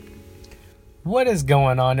What is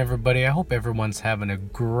going on, everybody? I hope everyone's having a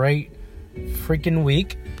great freaking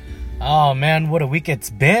week. Oh man, what a week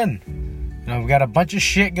it's been. We got a bunch of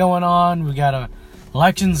shit going on. We got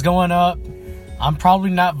elections going up. I'm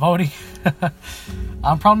probably not voting.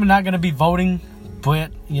 I'm probably not going to be voting,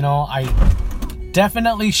 but I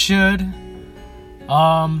definitely should.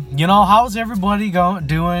 How's everybody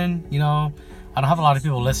doing? I don't have a lot of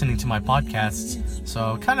people listening to my podcasts,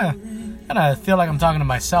 so kind of feel like I'm talking to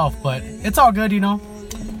myself, but it's all good, we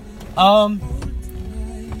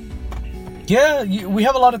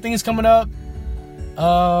have a lot of things coming up.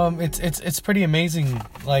 It's pretty amazing,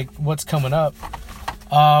 like what's coming up.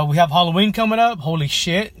 We have Halloween coming up. Holy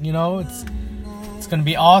shit, it's gonna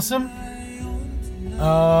be awesome.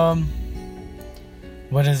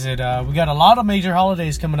 What is it? We got a lot of major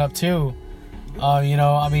holidays coming up too.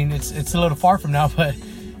 It's a little far from now, but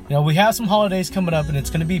we have some holidays coming up, and it's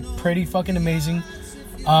gonna be pretty fucking amazing.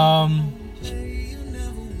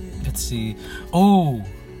 Let's see. Oh,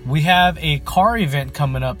 we have a car event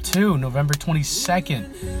coming up too, November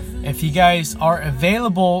 22nd. If you guys are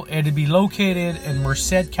available, it'll be located in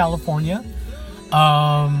Merced, California,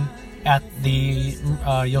 at the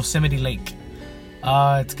Yosemite Lake.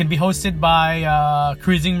 It's gonna be hosted by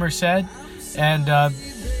Cruising Merced and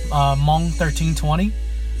Mong 1320.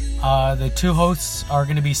 The two hosts are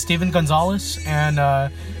going to be Steven Gonzalez and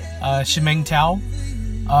Shimeng Tao.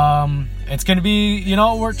 It's going to be,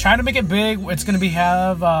 we're trying to make it big. It's going to be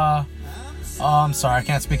I'm sorry, I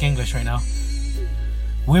can't speak English right now.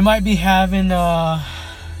 We might be having the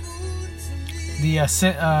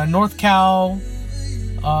North Cal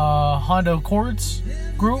Honda Accords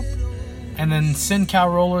group, and then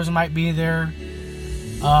SinCal Rollers might be there.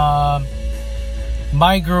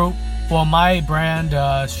 My group, my brand,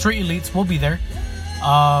 Street Elites, will be there.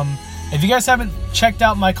 If you guys haven't checked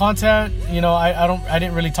out my content, I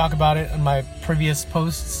didn't really talk about it in my previous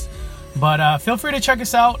posts, but feel free to check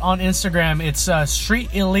us out on Instagram. It's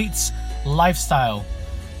Street Elites Lifestyle,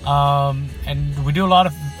 and we do a lot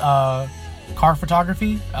of car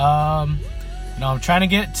photography. I'm trying to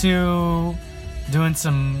get to doing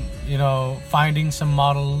some, finding some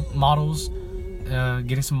models,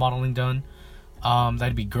 getting some modeling done.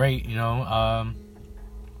 That'd be great,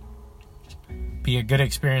 be a good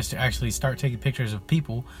experience to actually start taking pictures of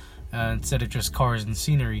people instead of just cars and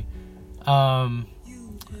scenery. Currently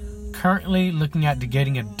looking at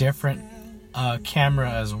getting a different camera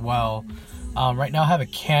as well. Right now I have a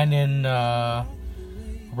Canon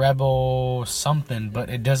Rebel something, but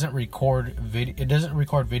it doesn't record video. It doesn't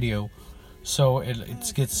record video, so it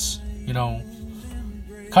gets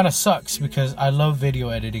kind of sucks because I love video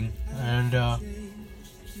editing, and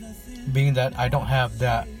being that I don't have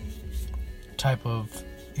that type of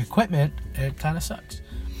equipment, it kind of sucks.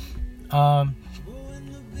 I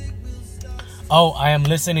am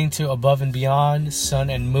listening to Above and Beyond Sun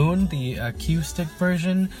and Moon, the acoustic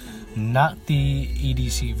version, not the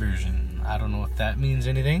EDC version. I don't know if that means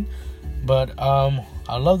anything, but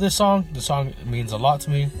I love this song. The song means a lot to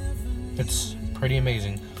me. It's pretty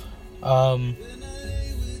amazing. Damn,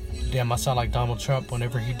 I sound like Donald Trump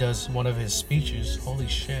whenever he does one of his speeches. Holy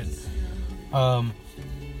shit.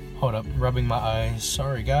 Hold up, rubbing my eyes.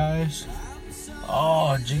 Sorry, guys.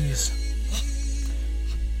 Oh, jeez.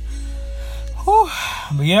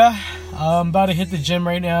 But yeah, I'm about to hit the gym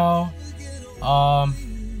right now.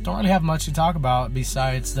 Don't really have much to talk about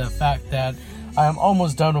besides the fact that I am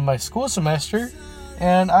almost done with my school semester,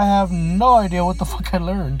 and I have no idea what the fuck I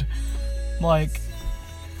learned. Like,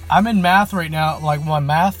 I'm in math right now, like my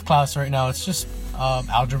math class right now, it's just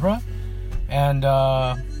algebra. And,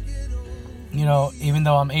 even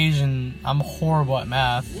though I'm Asian, I'm horrible at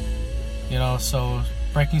math, so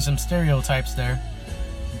breaking some stereotypes there.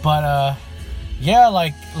 But, yeah,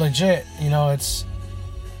 like, legit, it's,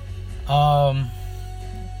 oh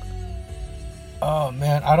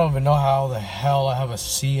man, I don't even know how the hell I have a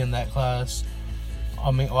C in that class.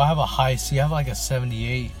 I have a high C, I have like a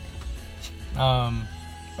 78.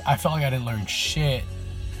 I felt like I didn't learn shit,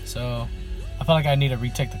 so I felt like I need to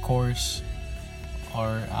retake the course,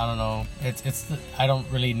 or I don't know. I don't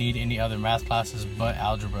really need any other math classes but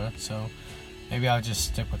algebra, so maybe I'll just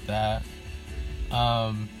stick with that.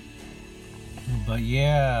 But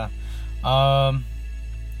yeah,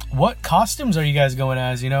 what costumes are you guys going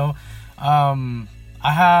as?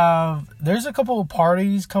 There's a couple of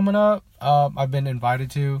parties coming up. I've been invited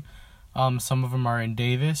to. Some of them are in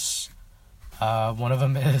Davis. One of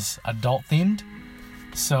them is adult themed,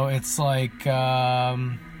 so it's like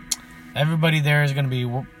everybody there is gonna be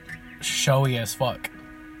showy as fuck.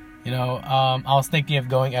 I was thinking of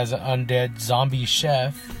going as an undead zombie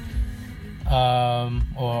chef.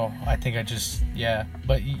 Or I think I just, yeah,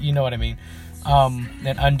 but you know what I mean. An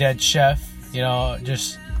undead chef, you know,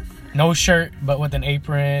 just no shirt, but with an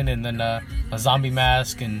apron, and then a zombie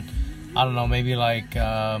mask, and I don't know, maybe like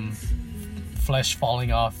flesh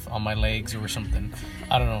falling off on my legs or something.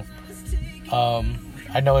 I don't know.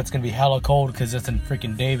 I know it's gonna be hella cold because it's in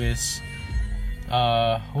freaking Davis.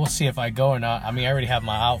 We'll see if I go or not. I mean, I already have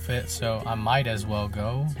my outfit, so I might as well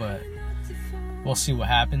go, but we'll see what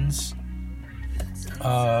happens.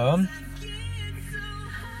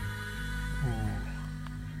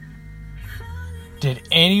 Did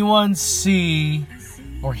anyone see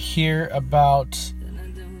or hear about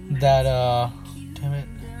that, damn it,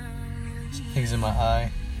 something's in my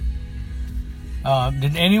eye.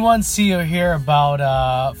 Did anyone see or hear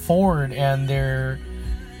about Ford and their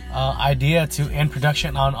idea to end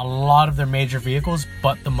production on a lot of their major vehicles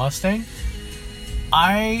but the Mustang?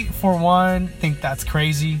 I, for one, think that's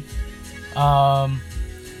crazy.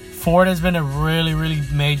 Ford has been a really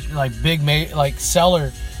major, big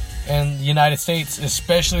seller in the United States,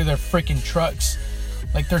 especially their freaking trucks.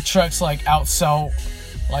 Like, their trucks outsell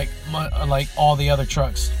like all the other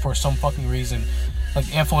trucks for some fucking reason.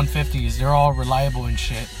 Like F-150s, they're all reliable and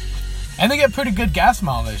shit, and they get pretty good gas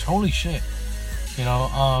mileage. Holy shit, you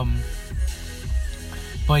know.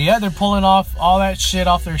 But yeah, they're pulling off all that shit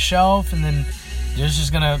off their shelf, and then they're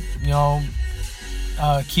just gonna, you know,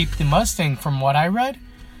 keep the Mustang, from what I read.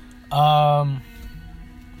 It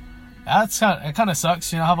kind of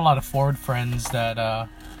sucks. You know, I have a lot of Ford friends that are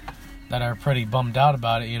pretty bummed out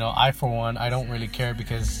about it. You know, I, for one, I don't really care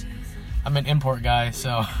because I'm an import guy,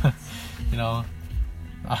 so you know,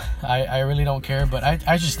 I really don't care. But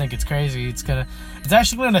I just think it's crazy. It's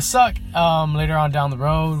actually gonna suck later on down the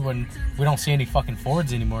road when we don't see any fucking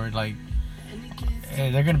Fords anymore. Like,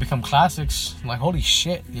 they're gonna become classics. Like, holy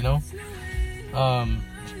shit, you know. Oh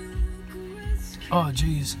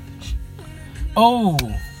jeez. Oh,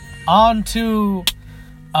 on to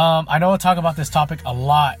I know I talk about this topic a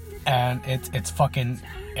lot, and it's fucking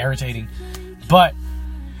irritating, but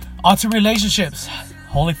onto relationships.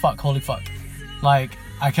 Holy fuck. Like,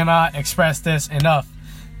 I cannot express this enough.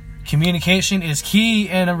 Communication is key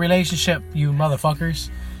in a relationship, you motherfuckers.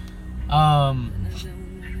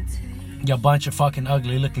 You bunch of fucking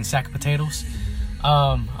ugly looking sack of potatoes.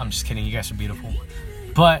 I'm just kidding, you guys are beautiful.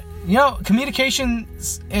 But, you know, communication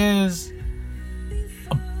is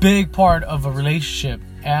a big part of a relationship.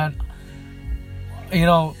 And, you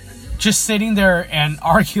know, just sitting there and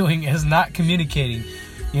arguing is not communicating.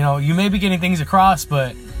 You know, you may be getting things across,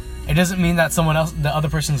 but it doesn't mean that the other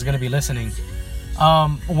person is going to be listening.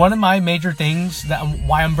 One of my major things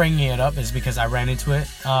why I'm bringing it up is because I ran into it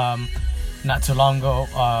not too long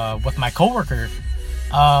ago with my coworker.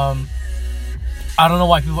 I don't know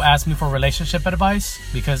why people ask me for relationship advice,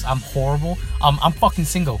 because I'm horrible. I'm fucking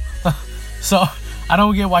single. So I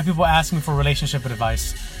don't get why people ask me for relationship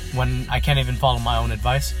advice when I can't even follow my own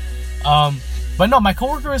advice. But no, my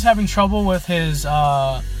coworker is having trouble with his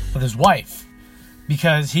wife,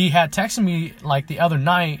 because he had texted me like the other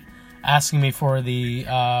night asking me for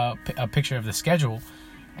a picture of the schedule,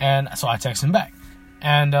 and so I texted him back,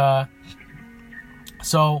 and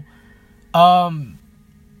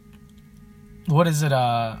what is it?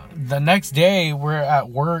 The next day we're at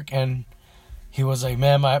work, and he was like,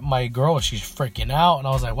 "Man, my girl, she's freaking out." And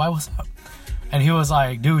I was like, "Why? What's up?" And he was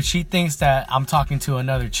like, "Dude, she thinks that I'm talking to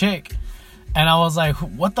another chick." And I was like,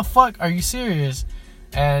 "What the fuck? Are you serious?"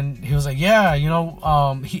 And he was like, "Yeah, you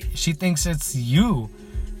know, she thinks it's you.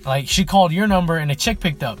 Like, she called your number and a chick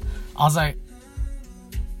picked up." I was like,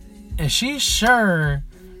 "Is she sure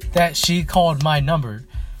that she called my number?"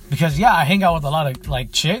 Because yeah, I hang out with a lot of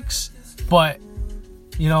like chicks, but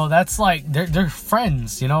you know, that's like they're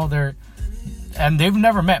friends, you know, and they've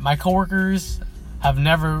never met. My coworkers have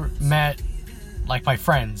never met like my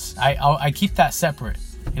friends. I keep that separate.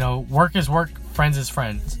 You know, work is work, friends is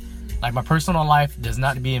friends. Like, my personal life does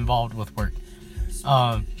not be involved with work.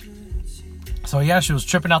 So yeah, she was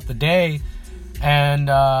tripping out the day, and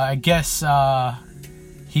I guess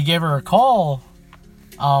he gave her a call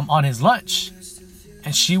on his lunch,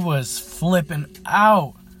 and she was flipping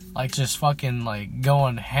out, like just fucking like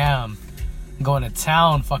going ham, going to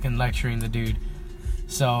town, fucking lecturing the dude.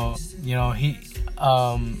 So, you know, he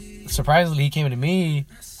surprisingly he came to me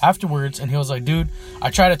afterwards, and he was like, "Dude, I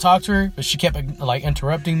tried to talk to her, but she kept like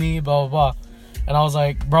interrupting me, blah blah blah." And I was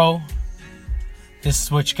like, "Bro, this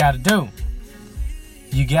is what you gotta do.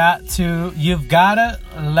 You've gotta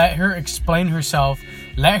let her explain herself.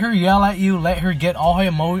 Let her yell at you. Let her get all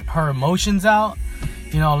her emotions out.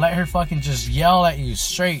 You know, let her fucking just yell at you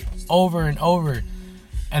straight over and over.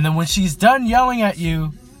 And then when she's done yelling at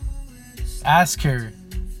you, ask her,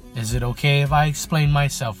 is it okay if I explain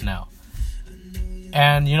myself now?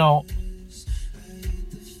 And, you know,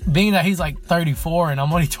 being that he's like 34 and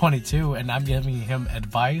I'm only 22 and I'm giving him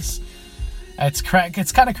advice, it's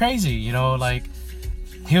kind of crazy, you know, like,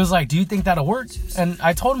 he was like, do you think that'll work? And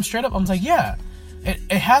I told him straight up, I was like, yeah,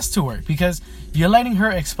 it has to work, because you're letting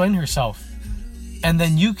her explain herself, and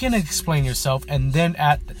then you can explain yourself, and then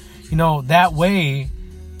that way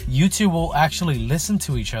you two will actually listen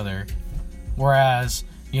to each other. Whereas,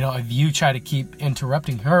 you know, if you try to keep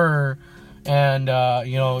interrupting her and,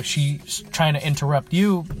 you know, she's trying to interrupt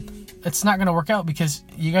you, it's not going to work out, because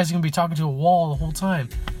you guys are going to be talking to a wall the whole time.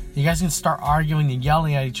 You guys can start arguing and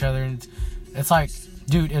yelling at each other, and it's like,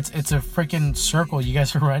 dude, it's a freaking circle you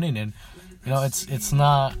guys are running in. You know, it's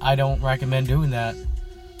not, I don't recommend doing that.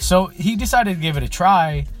 So he decided to give it a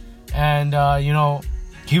try, and, you know,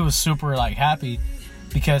 he was super, like, happy,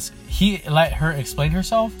 because he let her explain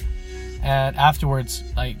herself, and afterwards,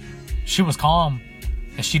 like, she was calm,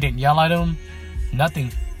 and she didn't yell at him,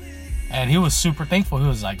 nothing. And he was super thankful. He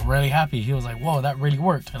was, like, really happy. He was like, whoa, that really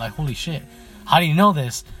worked. And, like, holy shit, how do you know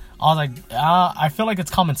this? I was like, I feel like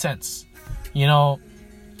it's common sense. You know,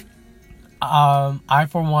 I,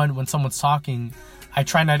 for one, when someone's talking, I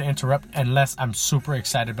try not to interrupt unless I'm super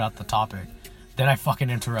excited about the topic. Then I fucking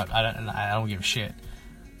interrupt. I don't give a shit.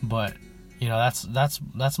 But, you know,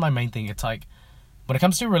 that's my main thing. It's like, when it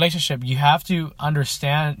comes to a relationship, you have to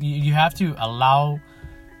understand, you have to allow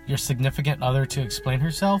your significant other to explain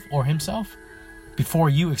herself or himself before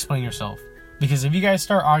you explain yourself. Because if you guys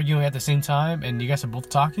start arguing at the same time and you guys are both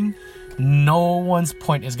talking, no one's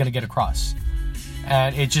point is going to get across.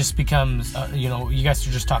 And it just becomes, you know, you guys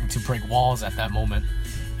are just talking to break walls at that moment,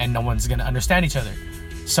 and no one's going to understand each other.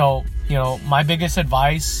 So, you know, my biggest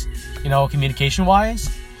advice, you know, communication-wise,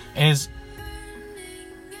 is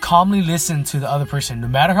calmly listen to the other person. No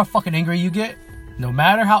matter how fucking angry you get, no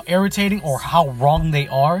matter how irritating or how wrong they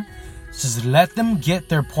are, just let them get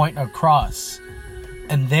their point across,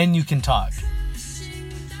 and then you can talk.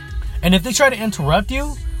 And if they try to interrupt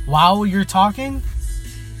you while you're talking,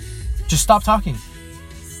 just stop talking.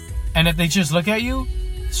 And if they just look at you,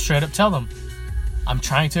 straight up tell them, I'm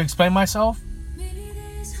trying to explain myself.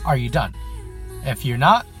 Are you done? If you're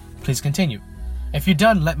not, please continue. If you're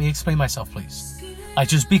done, let me explain myself, please. Like,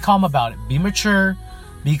 just be calm about it. Be mature.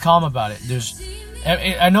 Be calm about it.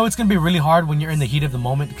 I know it's going to be really hard when you're in the heat of the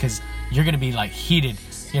moment, because you're going to be, like, heated.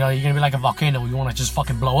 You know, you're going to be like a volcano. You want to just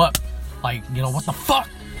fucking blow up. Like, you know, what the fuck?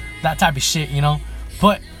 That type of shit, you know?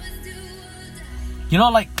 But, you know,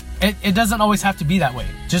 like, it doesn't always have to be that way.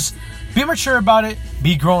 Just be mature about it.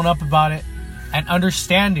 Be grown up about it. And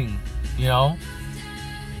understanding, you know?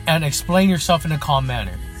 And explain yourself in a calm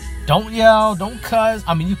manner. Don't yell. Don't cuss.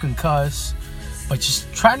 I mean, you can cuss. But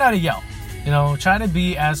just try not to yell. You know, try to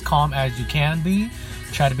be as calm as you can be.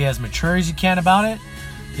 Try to be as mature as you can about it.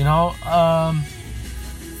 You know,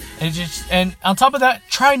 and on top of that,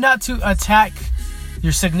 try not to attack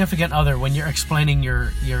your significant other when you're explaining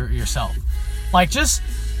yourself. Like, just,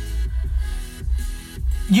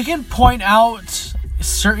 you can point out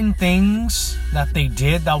certain things that they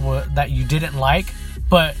did that you didn't like,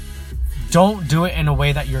 but don't do it in a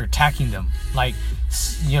way that you're attacking them. Like,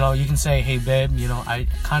 you know, you can say, hey babe, you know, I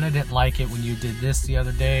kind of didn't like it when you did this the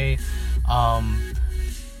other day. I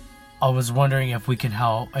was wondering if we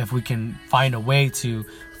can find a way to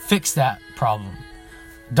fix that problem.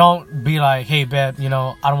 Don't be like, hey babe, you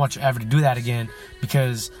know, I don't want you ever to do that again,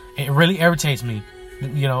 because it really irritates me.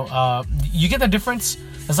 You know, you get the difference.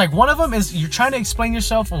 It's like, one of them is you're trying to explain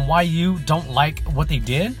yourself on why you don't like what they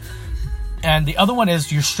did, and the other one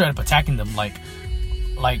is you're straight up attacking them, like,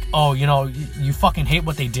 oh, you know, you fucking hate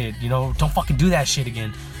what they did, you know, don't fucking do that shit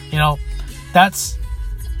again. You know, that's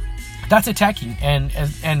attacking. And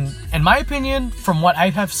in my opinion, from what I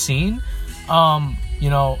have seen, you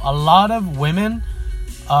know, a lot of women,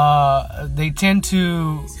 they tend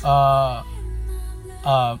to,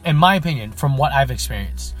 in my opinion, from what I've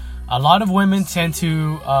experienced, a lot of women tend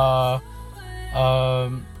to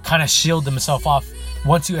kind of shield themselves off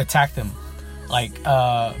once you attack them. Like,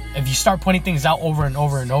 if you start pointing things out over and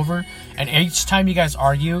over and over, and each time you guys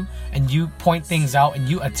argue and you point things out and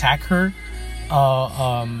you attack her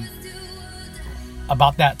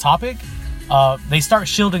about that topic, they start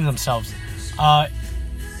shielding themselves.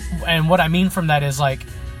 And what I mean from that is, like,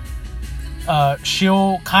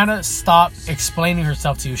 she'll kind of stop explaining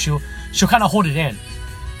herself to you. She'll kind of hold it in.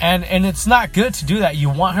 And it's not good to do that. You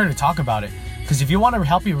want her to talk about it. Because if you want a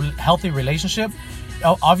healthy relationship,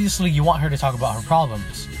 obviously you want her to talk about her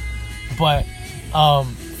problems. But,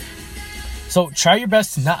 so try your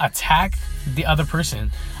best to not attack the other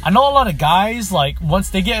person. I know a lot of guys, like, once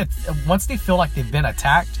they feel like they've been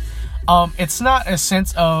attacked, it's not a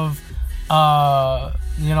sense of,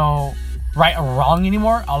 you know, right or wrong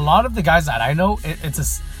anymore. A lot of the guys that I know,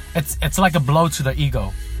 it's like a blow to the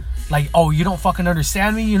ego. Like, oh, you don't fucking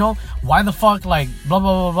understand me, you know? Why the fuck, like, blah,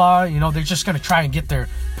 blah, blah, blah. You know, they're just going to try and get their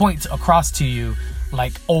point across to you,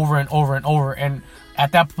 like, over and over and over. And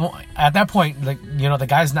at that point, like, you know, the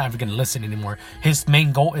guy's not even going to listen anymore. His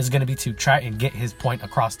main goal is going to be to try and get his point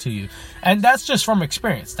across to you. And that's just from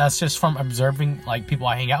experience. That's just from observing, like, people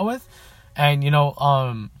I hang out with. And, you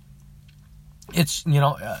know, it's, you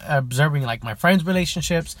know, observing, like, my friends'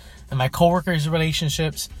 relationships and my coworkers'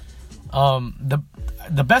 relationships.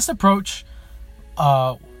 The best approach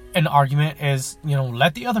in argument is, you know,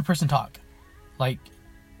 let the other person talk. Like,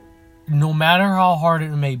 no matter how hard it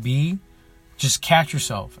may be, just catch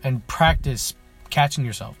yourself and practice catching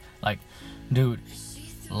yourself. Like, dude,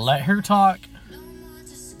 let her talk,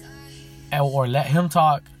 or let him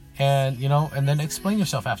talk, and, you know, and then explain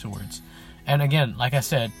yourself afterwards. And again, like I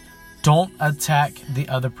said, don't attack the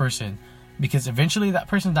other person, because eventually that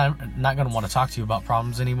person's not going to want to talk to you about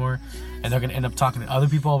problems anymore, and they're going to end up talking to other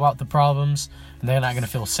people about the problems, and they're not going to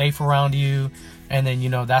feel safe around you. And then, you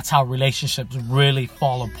know, that's how relationships really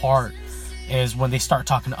fall apart, is when they start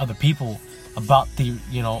talking to other people about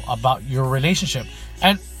about your relationship.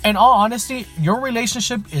 And in all honesty, your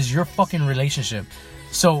relationship is your fucking relationship.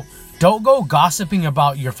 So don't go gossiping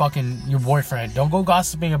about your boyfriend. Don't go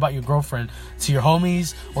gossiping about your girlfriend to your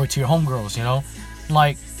homies or to your homegirls, you know?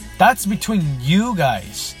 Like, that's between you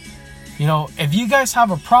guys. You know, if you guys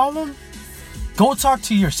have a problem, go talk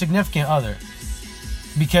to your significant other.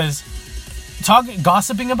 Because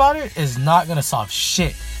gossiping about it is not going to solve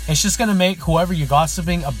shit. It's just going to make whoever you're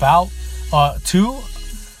gossiping about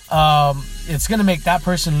it's going to make that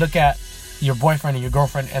person look at your boyfriend or your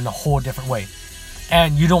girlfriend in a whole different way.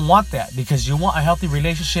 And you don't want that, because you want a healthy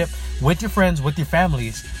relationship with your friends, with your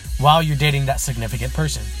families, while you're dating that significant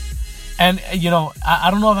person. And, you know,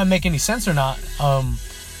 I don't know if I make any sense or not,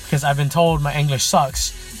 because I've been told my English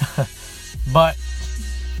sucks. But,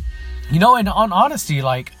 you know, in honesty,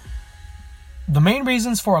 like, the main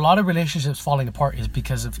reasons for a lot of relationships falling apart is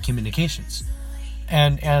because of communications.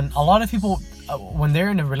 And a lot of people, when they're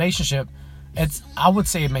in a relationship, I would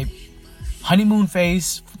say maybe honeymoon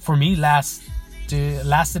phase for me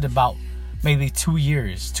lasted about maybe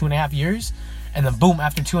 2.5 years. And then boom,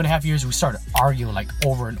 after 2.5 years, we started arguing like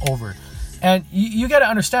over and over. And you got to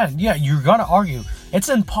understand, yeah, you're going to argue. It's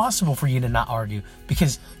impossible for you to not argue,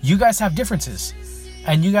 because you guys have differences.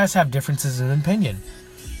 And you guys have differences in opinion.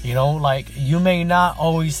 You know, like, you may not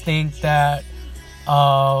always think that,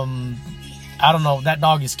 I don't know, that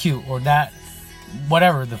dog is cute, or that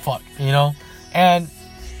whatever the fuck, you know? And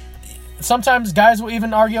sometimes guys will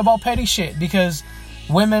even argue about petty shit, because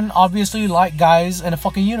women obviously like guys in a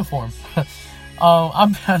fucking uniform.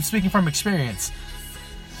 I'm speaking from experience.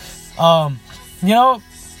 You know,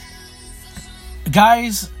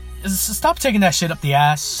 guys, stop taking that shit up the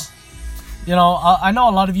ass. You know, I know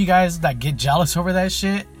a lot of you guys that get jealous over that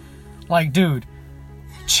shit. Like, dude,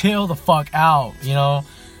 chill the fuck out, you know?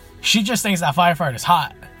 She just thinks that firefighter's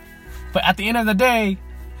hot. But at the end of the day,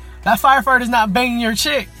 that firefighter's not banging your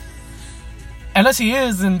chick. Unless he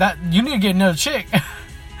is, then that you need to get another chick.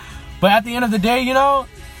 But at the end of the day, you know,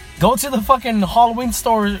 go to the fucking Halloween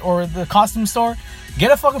store or the costume store,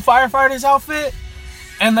 get a fucking firefighter's outfit,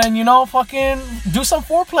 and then, you know, fucking do some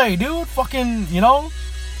foreplay, dude. Fucking, you know,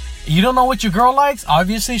 you don't know what your girl likes.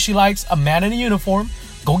 Obviously, she likes a man in a uniform.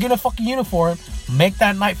 Go get a fucking uniform. Make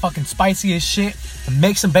that night fucking spicy as shit. And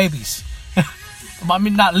make some babies. I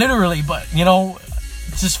mean, not literally, but, you know,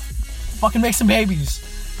 just fucking make some babies.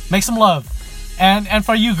 Make some love. And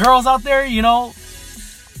for you girls out there, you know,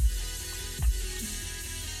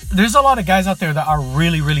 there's a lot of guys out there that are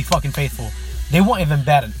really, really fucking faithful. They won't even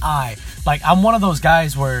bat an eye. Like, I'm one of those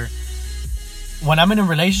guys where when I'm in a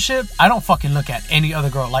relationship, I don't fucking look at any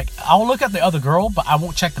other girl. Like, I'll look at the other girl, but I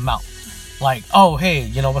won't check them out. Like, oh, hey,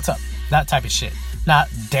 you know, what's up? That type of shit. Not,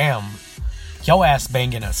 damn, yo ass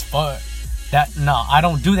banging as fuck. No, I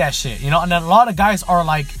don't do that shit. You know, and a lot of guys are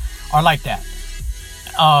like that.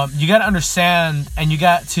 You gotta understand, and you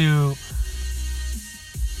got to,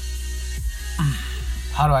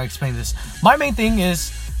 how do I explain this? My main thing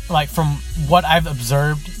is, like, from what I've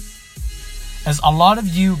observed, is a lot of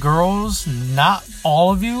you girls, not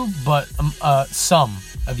all of you, but some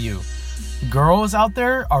of you girls out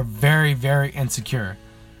there are very, very insecure.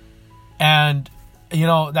 And, you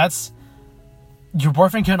know, your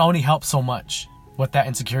boyfriend can only help so much with that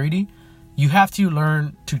insecurity. You have to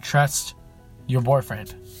learn to trust your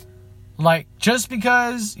boyfriend. Like, just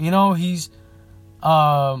because, you know, he's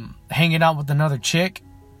hanging out with another chick,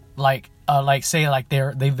 like say like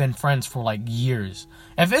they've been friends for like years.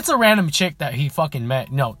 If it's a random chick that he fucking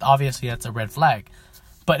met, no, obviously that's a red flag.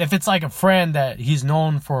 But if it's like a friend that he's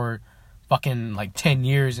known for fucking like 10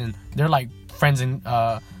 years and they're like friends and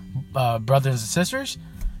brothers and sisters,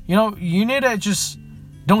 you know, you need to just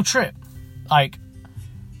don't trip. Like,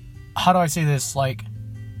 how do I say this? Like,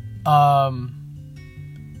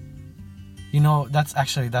 you know, that's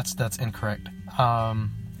incorrect.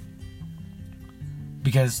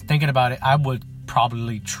 Because thinking about it, I would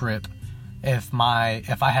probably trip if I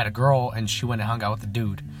had a girl and she went and hung out with a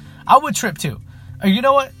dude. I would trip too. You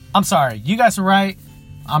know what? I'm sorry. You guys are right.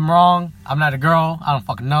 I'm wrong. I'm not a girl. I don't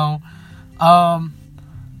fucking know.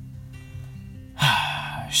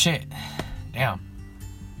 Shit. Damn.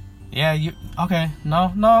 Yeah, you okay.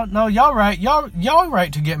 No, y'all right. Y'all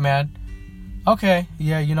right to get mad. Okay,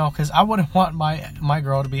 yeah, you know, because I wouldn't want my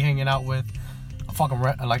girl to be hanging out with a fucking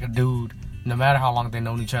like a dude, no matter how long they've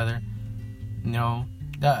known each other. You know,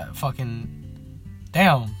 that fucking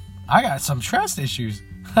damn. I got some trust issues.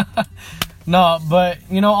 No, but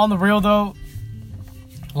you know, on the real though,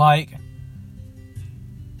 like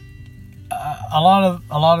a lot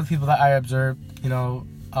of people that I observe, you know,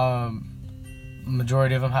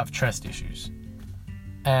 majority of them have trust issues,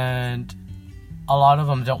 and a lot of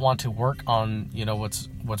them don't want to work on, you know, what's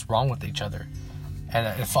wrong with each other, and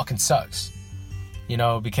it fucking sucks, you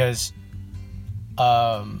know, because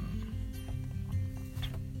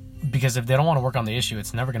if they don't want to work on the issue,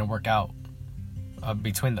 it's never going to work out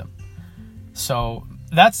between them. So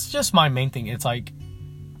that's just my main thing. It's like,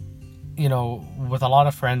 you know, with a lot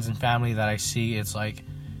of friends and family that I see, it's like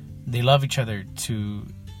they love each other to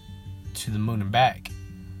the moon and back,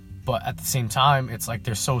 but at the same time, it's like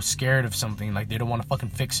they're so scared of something, like they don't want to fucking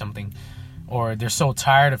fix something, or they're so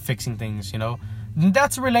tired of fixing things, you know.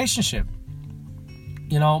 That's a relationship.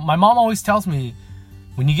 You know, my mom always tells me,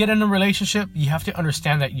 when you get in a relationship, you have to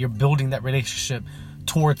understand that you're building that relationship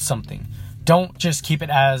towards something. Don't just keep it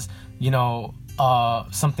as, you know,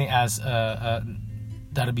 something as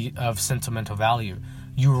that'll be of sentimental value.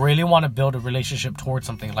 You really want to build a relationship towards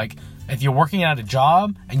something. Like, if you're working at a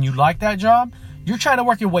job and you like that job, you're trying to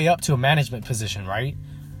work your way up to a management position, right?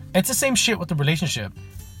 It's the same shit with the relationship.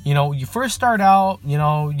 You know, you first start out, you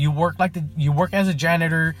know, you work as a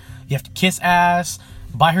janitor, you have to kiss ass,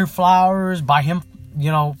 buy her flowers, buy him,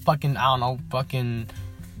 you know, fucking, I don't know, fucking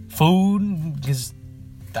food, because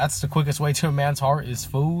that's the quickest way to a man's heart is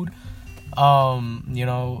food. You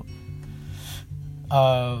know,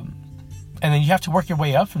 and then you have to work your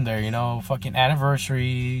way up from there, you know, fucking anniversary,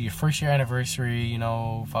 your first year anniversary, you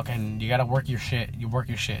know, fucking, you gotta work your shit,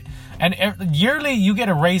 and yearly you get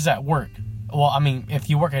a raise at work. Well, I mean, if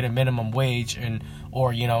you work at a minimum wage,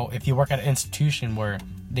 or, you know, if you work at an institution where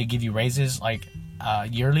they give you raises, like,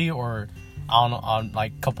 yearly, or on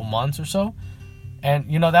like a couple months or so.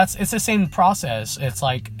 And, you know, it's the same process. It's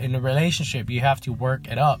like in a relationship, you have to work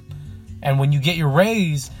it up. And when you get your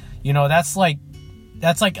raise, you know, that's like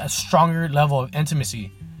a stronger level of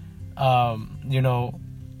intimacy. You know,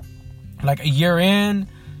 like a year in,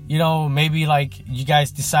 you know, maybe like you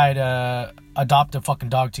guys decide to adopt a fucking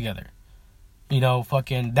dog together. You know,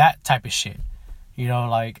 fucking that type of shit. You know,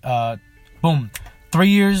 like, boom, 3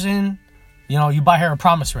 years in, you know, you buy her a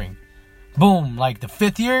promise ring. Boom, like the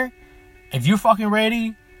 5th year, if you're fucking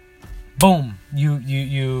ready, boom,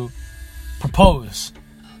 you propose.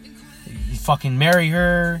 You fucking marry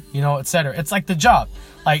her, you know, etc. It's like the job.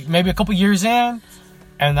 Like maybe a couple years in,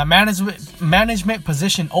 and that management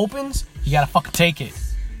position opens, you gotta fucking take it.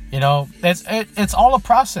 You know, it's all a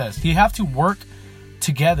process. You have to work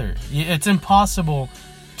together. It's impossible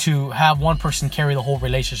to have one person carry the whole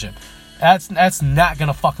relationship. That's not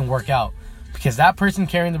gonna fucking work out. Because that person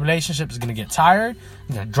carrying the relationship is going to get tired,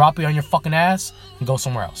 going to drop you on your fucking ass, and go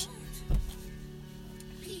somewhere else.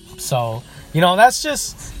 So, you know, that's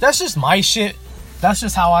just my shit. That's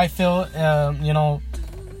just how I feel. You know,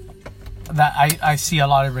 that I see a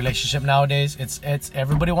lot of relationship nowadays. It's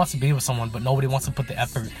everybody wants to be with someone, but nobody wants to put the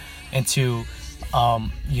effort into,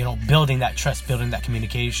 you know, building that trust, building that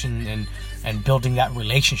communication, and building that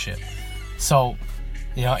relationship. So,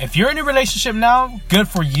 you know, if you're in a relationship now, good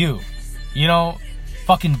for you. You know,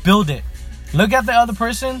 fucking build it. Look at the other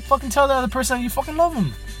person. Fucking tell the other person that you fucking love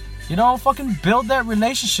them. You know, fucking build that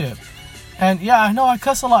relationship. And yeah, I know I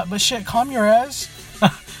cuss a lot, but shit, calm your ass.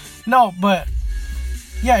 No, but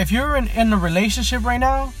yeah, if you're in a relationship right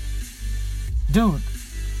now, dude,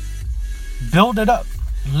 build it up.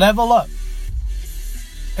 Level up.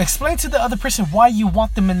 Explain to the other person why you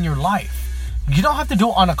want them in your life. You don't have to do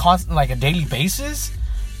it on a constant, like a daily basis.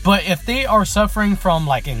 But if they are suffering from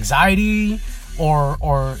like anxiety,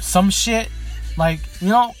 or some shit, like, you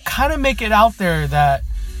know, kind of make it out there that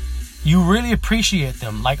you really appreciate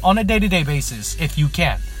them, like on a day-to-day basis, if you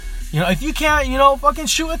can. You know, if you can't, you know, fucking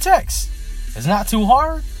shoot a text. It's not too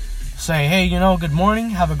hard. Say, hey, you know, good morning,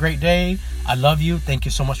 have a great day, I love you, thank you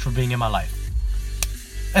so much for being in my life.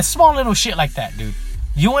 It's small little shit like that, dude.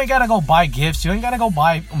 You ain't gotta go buy gifts, you ain't gotta go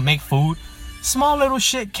make food. Small little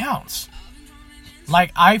shit counts.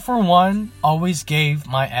 Like, I, for one, always gave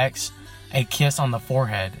my ex a kiss on the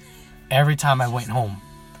forehead every time I went home.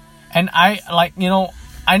 And I, like, you know,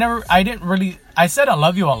 I said I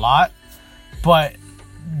love you a lot, but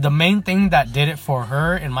the main thing that did it for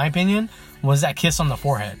her, in my opinion, was that kiss on the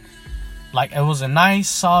forehead. Like, it was a nice,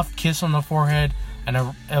 soft kiss on the forehead, and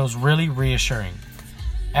it was really reassuring.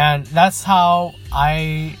 And that's how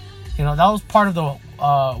that was part of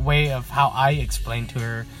the way of how I explained to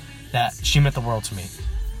her that she meant the world to me.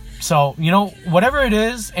 So, you know, whatever it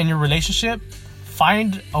is in your relationship,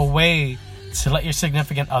 find a way to let your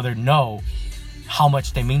significant other know how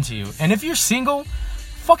much they mean to you. And if you're single,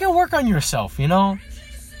 fucking work on yourself, you know?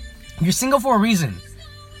 You're single for a reason.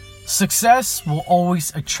 Success will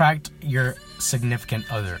always attract your significant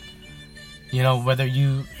other. You know, whether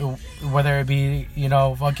it be, you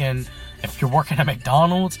know, fucking, if you're working at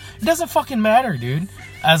McDonald's, it doesn't fucking matter, dude.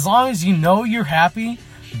 As long as you know you're happy,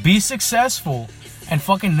 be successful, and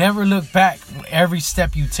fucking never look back every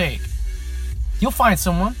step you take, you'll find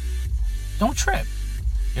someone. Don't trip.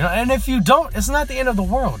 You know, and if you don't, it's not the end of the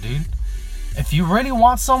world, dude. If you really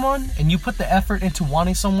want someone and you put the effort into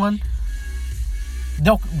wanting someone,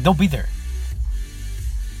 they'll be there.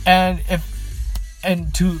 And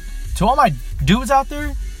to all my dudes out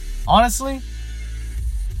there, honestly,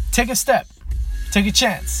 take a step, take a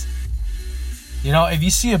chance. You know, if you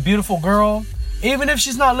see a beautiful girl, even if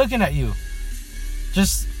she's not looking at you,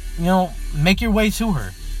 just, you know, make your way to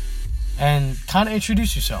her and kind of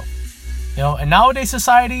introduce yourself. You know, and nowadays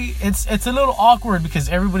society, it's a little awkward because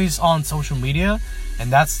everybody's on social media,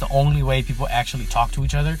 and that's the only way people actually talk to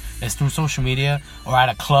each other is through social media or at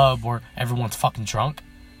a club where everyone's fucking drunk.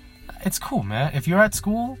 It's cool, man. If you're at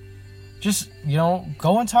school, just, you know,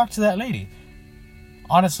 go and talk to that lady.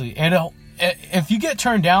 Honestly, and if you get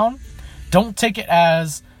turned down, don't take it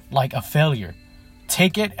as like a failure.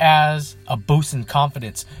 Take it as a boost in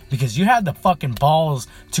confidence because you had the fucking balls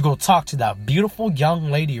to go talk to that beautiful young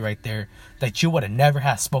lady right there that you would have never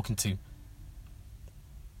had spoken to.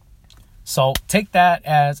 So take that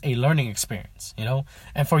as a learning experience, you know?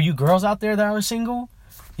 And for you girls out there that are single,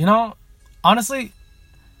 you know, honestly,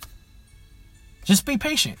 just be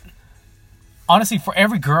patient. Honestly, for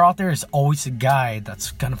every girl out there is always a guy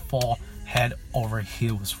that's gonna fall head over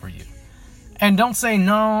heels for you. And don't say,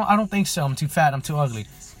 no, I don't think so, I'm too fat, I'm too ugly.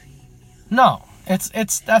 No,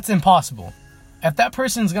 that's impossible. If that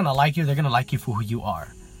person's gonna like you, they're gonna like you for who you are.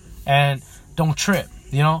 And don't trip,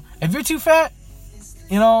 you know? If you're too fat,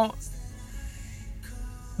 you know,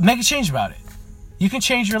 make a change about it. You can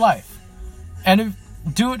change your life. And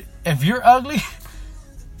if you're ugly,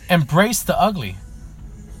 embrace the ugly.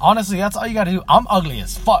 Honestly, that's all you gotta do. I'm ugly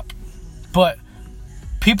as fuck. But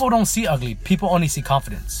people don't see ugly. People only see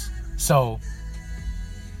confidence. So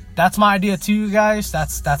that's my idea to you guys.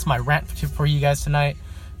 That's my rant for you guys tonight.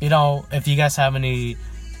 You know, if you guys have any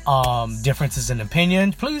differences in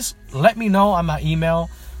opinion, please let me know on my email.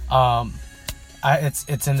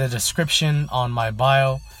 It's in the description on my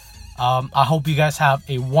bio. I hope you guys have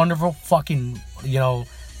a wonderful fucking, you know,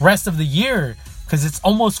 rest of the year, because it's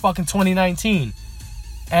almost fucking 2019.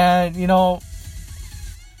 And, you know,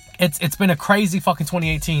 it's been a crazy fucking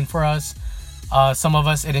 2018 for us. Some of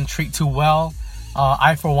us it didn't treat too well.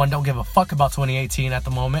 I, for one, don't give a fuck about 2018 at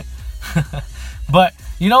the moment. But,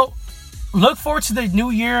 you know, look forward to the new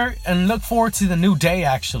year and look forward to the new day,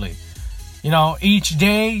 actually. You know, each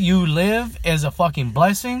day you live is a fucking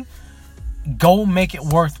blessing. Go make it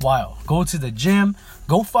worthwhile. Go to the gym.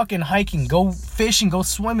 Go fucking hiking. Go fishing. Go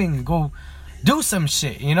swimming. Go do some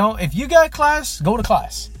shit, you know? If you got class, go to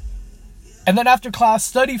class. And then after class,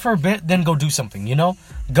 study for a bit, then go do something, you know?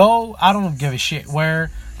 Go, I don't give a shit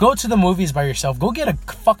where. Go to the movies by yourself. Go get a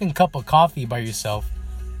fucking cup of coffee by yourself.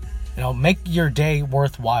 You know, make your day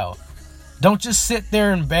worthwhile. Don't just sit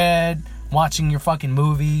there in bed watching your fucking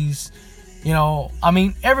movies. You know, I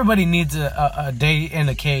mean, everybody needs a day in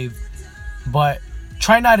a cave. But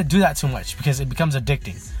try not to do that too much because it becomes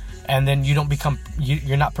addicting. And then you don't become,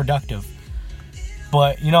 you're not productive.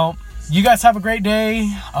 But, you know, you guys have a great day.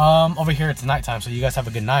 Over here it's nighttime, so you guys have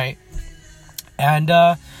a good night. And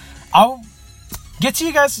I'll get to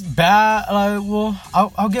you guys back.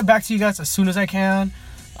 I'll get back to you guys as soon as I can.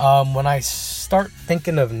 When I start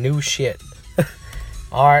thinking of new shit.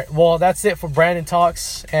 All right. Well, that's it for Brandon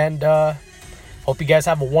Talks. And hope you guys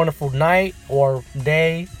have a wonderful night or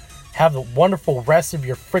day. Have a wonderful rest of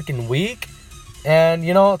your freaking week. And,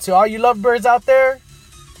 you know, to all you lovebirds out there,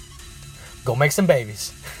 go make some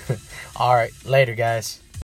babies. All right. Later, guys.